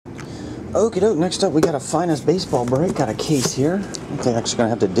Okie doke, next up we got a Finest baseball break. Got a case here. I think I'm actually going to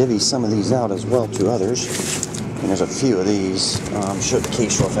have to divvy some of these out as well to others. And there's a few of these. Show the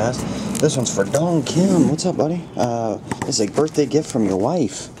case real fast. This one's for Dong Kim. What's up, buddy? This is a birthday gift from your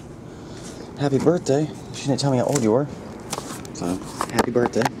wife. Happy birthday. She didn't tell me how old you were. So, happy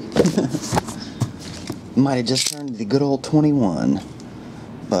birthday. Might have just turned the good old 21.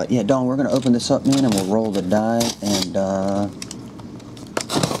 But yeah, Dong, we're going to open this up, man, and we'll roll the die and,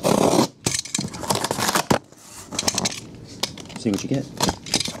 see what you get.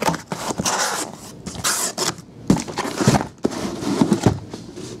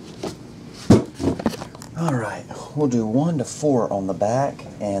 Alright, we'll do 1 to 4 on the back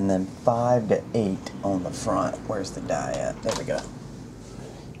and then 5 to 8 on the front. Where's the die at? There we go.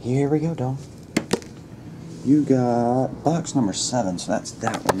 Here we go, Dom. You got box number 7, so that's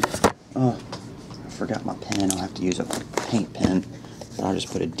that one. Oh, I forgot my pen. I'll have to use a paint pen. But I'll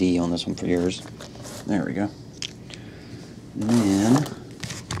just put a D on this one for yours. There we go. And then,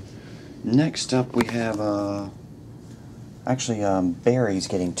 next up we have, Barry's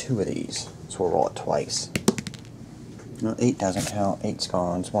getting 2 of these, so we'll roll it twice. No, 8 doesn't count, 8's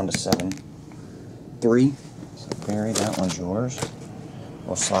gone, it's 1 to 7. 3, so Barry, that one's yours.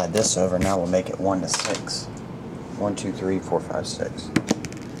 We'll slide this over, now we'll make it 1 to 6. 1, 2, 3, 4, 5, 6.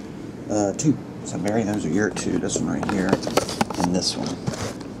 2, so Barry, those are your 2, this one right here, and this one.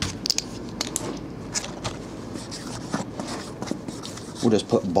 We'll just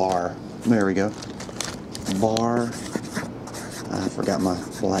put bar. There we go. Bar. I forgot my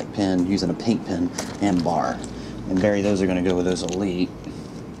black pen, using a paint pen, and bar. And Barry, those are going to go with those Elite.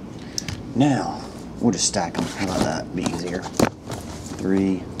 Now, we'll just stack them. How about that? Be easier.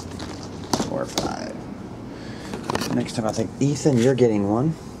 3, 4, 5. Next time, I think, Ethan, you're getting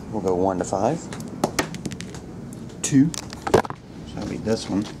 1. We'll go 1 to 5. 2. So that'll be this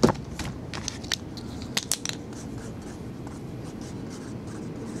one.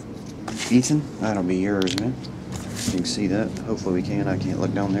 Ethan, that'll be yours, man. You can see that. Hopefully we can. I can't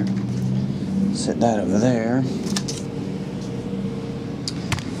look down there. Set that over there.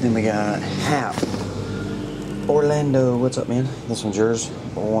 Then we got Hap. Orlando, what's up, man? This one's yours.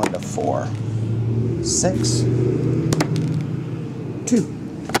 1 to 4. 6. 2.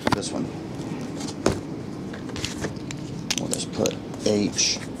 This one. We'll just put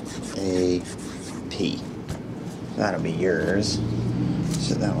H, A, P. That'll be yours.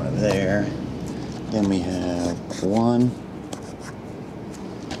 Set that one over there. Then we have 1,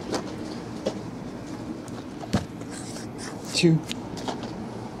 2,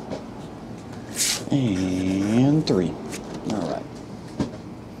 and 3. Alright.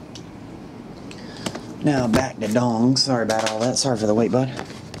 Now back to Dong. Sorry about all that. Sorry for the wait, bud.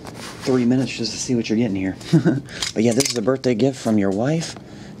 3 minutes just to see what you're getting here. But yeah, this is a birthday gift from your wife.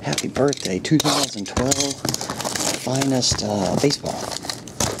 Happy birthday. 2012 Finest baseball.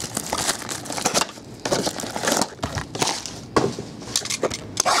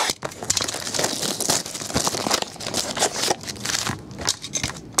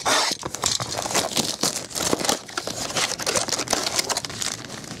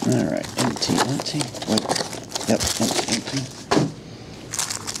 Alright, empty. Wait. Yep, empty.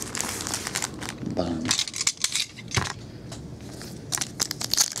 Bomb.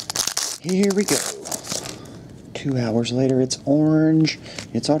 Here we go. 2 hours later, it's orange.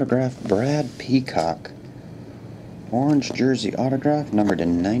 It's autographed Brad Peacock. Orange jersey autograph, numbered to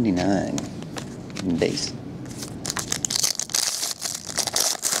 99. Base.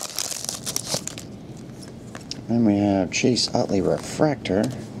 Then we have Chase Utley refractor.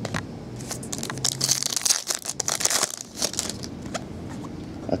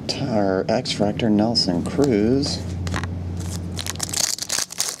 A tire X-Fractor Nelson Cruz.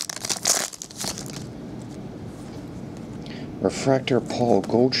 Refractor Paul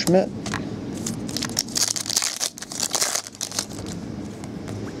Goldschmidt.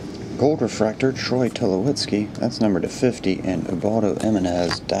 Gold refractor Troy Tulowitzki. That's numbered to 50. And Ubaldo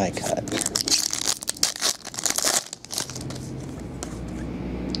Jimenez die cut.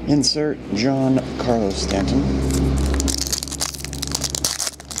 Insert John Carlos Stanton.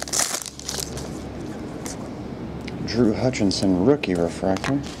 Drew Hutchinson rookie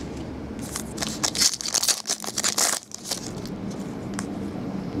refractor.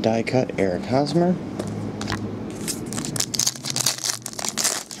 Die cut Eric Hosmer.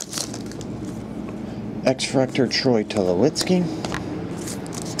 X-Fractor Troy Tulowitzki.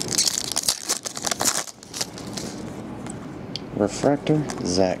 Refractor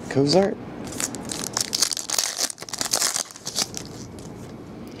Zach Cozart.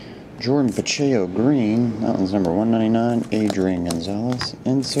 Jordan Pacheco green. That one's number 199. Adrian Gonzalez.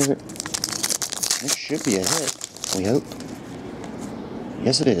 Insert This should be a hit, we hope.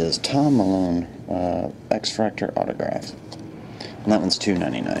 Yes, it is. Tom Malone, X-Fractor autograph. And that one's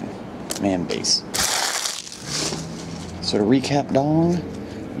 $2.99. Man base. So to recap, Dong,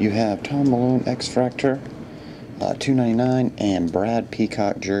 you have Tom Malone X-Fractor, $2.99, and Brad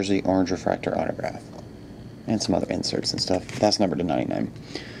Peacock jersey orange refractor autograph. And some other inserts and stuff. That's numbered to 99.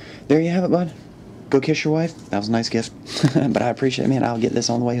 There you have it, bud. Go kiss your wife. That was a nice gift. But I appreciate it, man. I'll get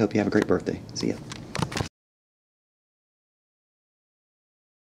this on the way. Hope you have a great birthday. See ya.